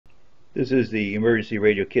This is the emergency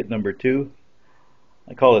radio kit number 2.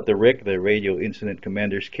 I call it the Rick, the Radio Incident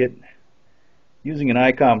Commander's Kit. Using an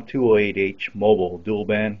ICOM IC208 mobile dual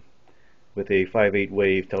band with a 5/8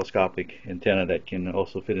 wave telescopic antenna that can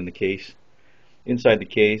also fit in the case. Inside the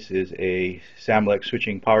case is a Samlex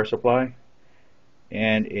switching power supply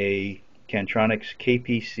and a Kantronics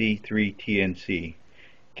KPC3 TNC. In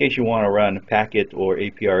case you want to run packet or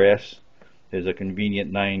APRS, there's a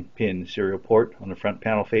convenient 9-pin serial port on the front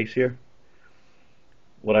panel face here.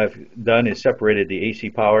 What I've done is separated the AC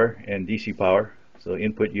power and DC power. So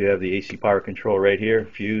input, you have the AC power control right here,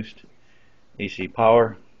 fused AC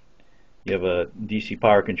power. You have a DC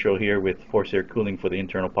power control here with forced air cooling for the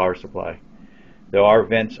internal power supply. There are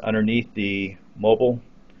vents underneath the mobile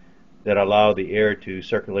that allow the air to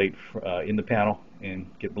circulate in the panel and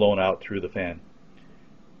get blown out through the fan.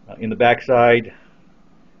 In the back side,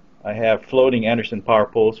 I have floating Anderson power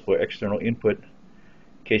poles for external input in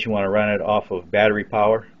case you want to run it off of battery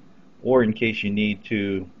power, or in case you need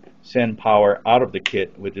to send power out of the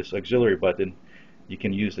kit with this auxiliary button. You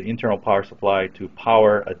can use the internal power supply to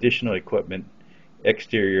power additional equipment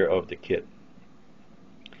exterior of the kit.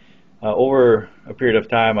 Over a period of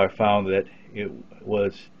time, I found that it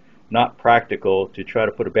was not practical to try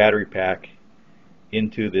to put a battery pack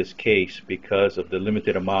into this case because of the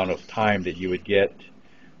limited amount of time that you would get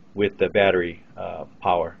with the battery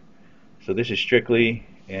power. So this is strictly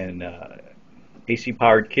an AC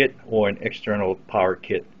powered kit or an external power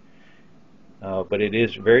kit. But it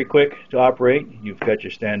is very quick to operate. You've got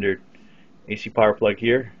your standard AC power plug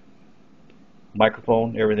here,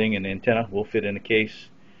 microphone, everything, and the antenna will fit in the case.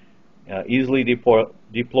 Easily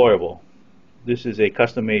deployable. This is a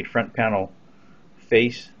custom-made front panel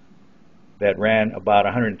face that ran about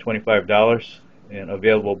 $125 and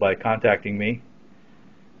available by contacting me.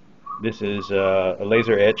 This is a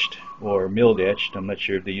laser etched or milled etched. I'm not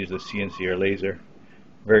sure if they use the CNC or laser.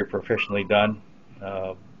 Very professionally done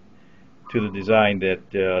to the design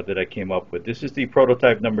that I came up with. This is the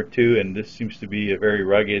prototype number 2, and this seems to be a very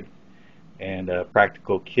rugged and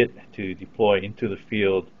practical kit to deploy into the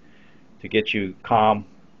field to get you calm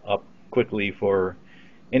up quickly for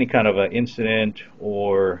any kind of an incident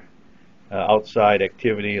or outside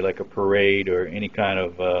activity like a parade or any kind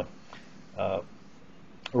of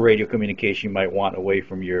radio communication you might want away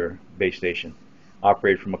from your base station.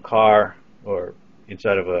 Operate from a car or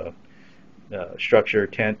inside of a structure,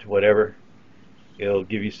 tent, whatever. It'll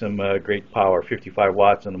give you some great power. 55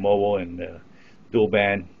 watts on the mobile and dual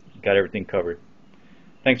band. Got everything covered.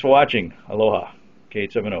 Thanks for watching. Aloha.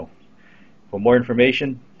 KH7O. For more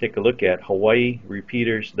information, take a look at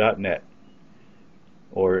hawaiirepeaters.net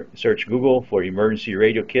or search Google for emergency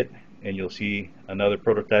radio kit, and you'll see another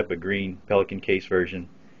prototype, a green Pelican case version,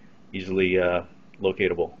 easily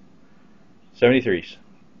locatable. 73s.